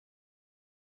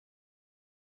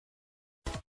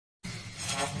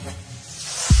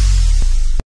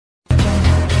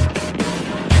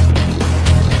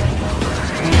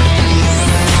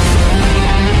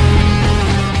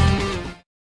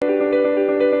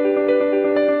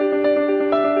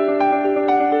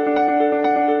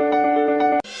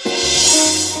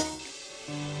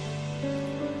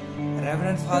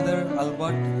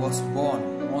Albert was born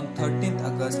on 13th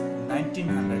August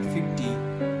 1950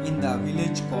 in the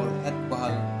village called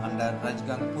Hetbahal under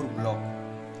Rajgangpur block.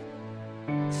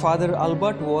 Father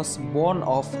Albert was born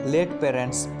of late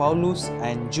parents Paulus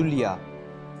and Julia.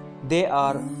 They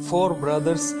are 4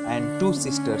 brothers and 2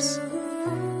 sisters.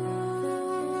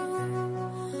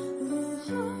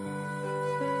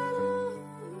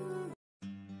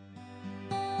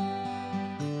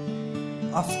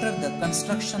 After the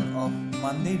construction of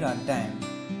Mandira Dam,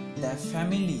 the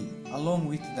family along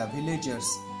with the villagers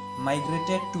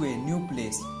migrated to a new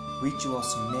place which was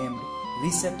named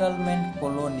Resettlement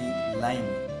Colony Laing,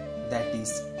 that is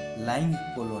Laing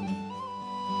Colony.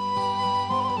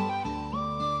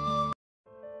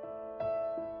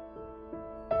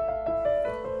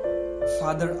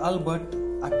 Father Albert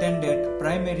attended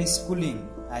primary schooling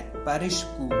at Parish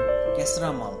School,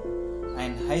 Kesramal,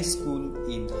 and high school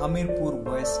in Hamirpur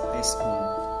Boys High School.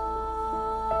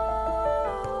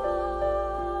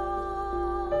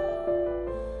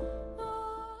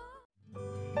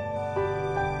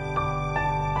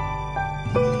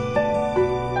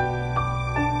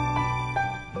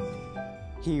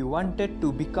 He wanted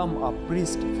to become a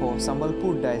priest for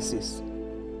Sambalpur diocese.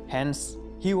 Hence,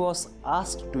 he was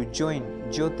asked to join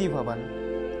Jyoti Bhavan,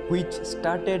 which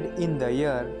started in the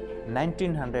year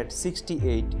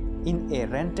 1968 in a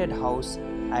rented house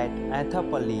at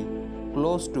Athapalli,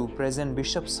 close to present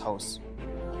Bishop's house.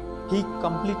 He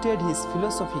completed his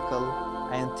philosophical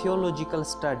and theological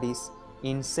studies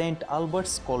in St.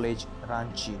 Albert's College,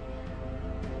 Ranchi.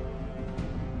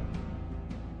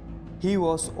 He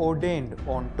was ordained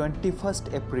on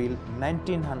 21st April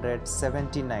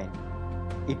 1979.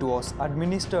 It was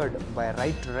administered by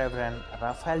Right Reverend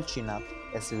Raphael Chinath,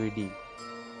 SVD.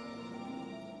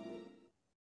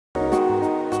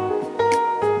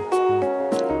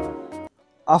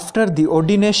 After the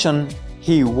ordination,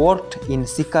 he worked in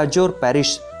Sikajor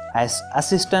Parish as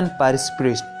assistant parish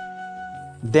priest.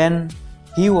 Then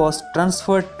he was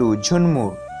transferred to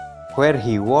Jhunmur, where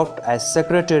he worked as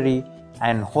secretary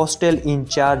and hostel in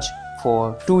charge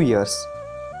for 2 years.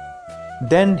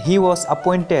 Then he was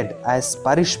appointed as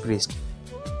parish priest.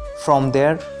 From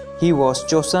there, he was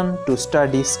chosen to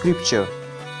study scripture.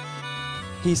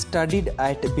 He studied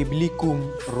at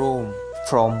Biblicum, Rome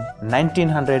from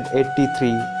 1983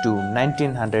 to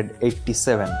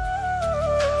 1987.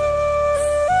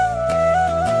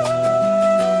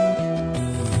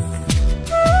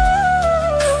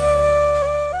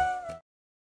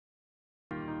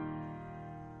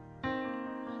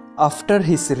 After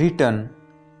his return,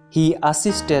 he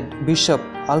assisted Bishop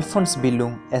Alphonse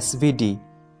Bilung, SVD,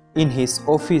 in his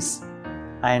office,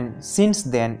 and since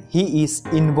then he is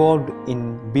involved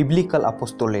in biblical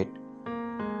apostolate.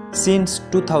 Since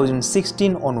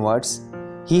 2016 onwards,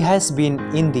 he has been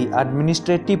in the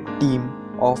administrative team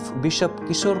of Bishop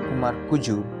Kishore Kumar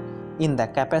Kujur in the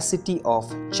capacity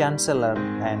of Chancellor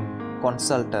and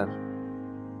Consultor.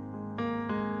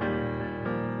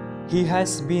 He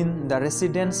has been the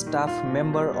resident staff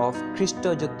member of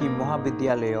Christo Jyoti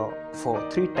Mahavidyalaya for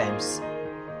 3 times.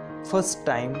 First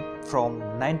time from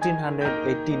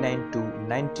 1989 to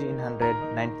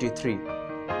 1993.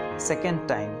 Second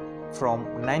time from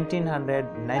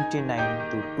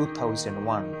 1999 to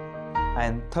 2001.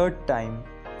 And third time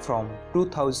from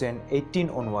 2018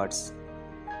 onwards.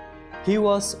 He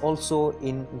was also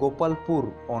in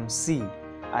Gopalpur on Sea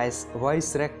as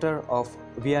Vice Rector of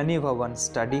Vyani Bhavan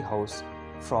Study House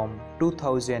from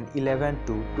 2011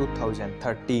 to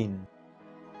 2013.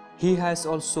 He has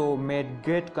also made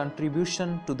great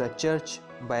contribution to the church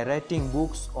by writing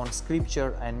books on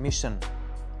scripture and mission.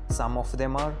 Some of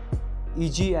them are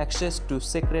Easy Access to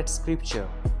Sacred Scripture,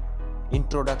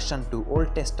 Introduction to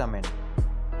Old Testament,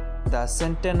 The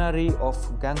Centenary of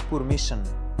Gangpur Mission,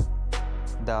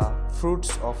 The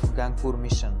Fruits of Gangpur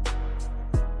Mission.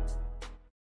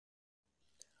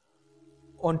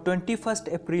 On 21st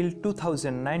April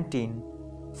 2019,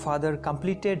 Father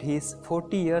completed his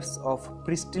 40 years of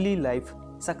priestly life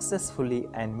successfully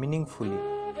and meaningfully.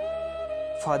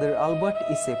 Father Albert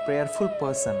is a prayerful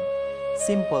person,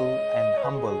 simple and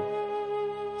humble.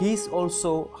 He is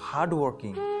also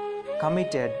hardworking,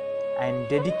 committed and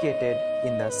dedicated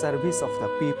in the service of the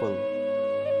people.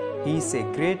 He is a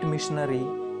great missionary,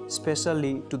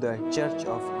 especially to the Church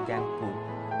of Gangpur.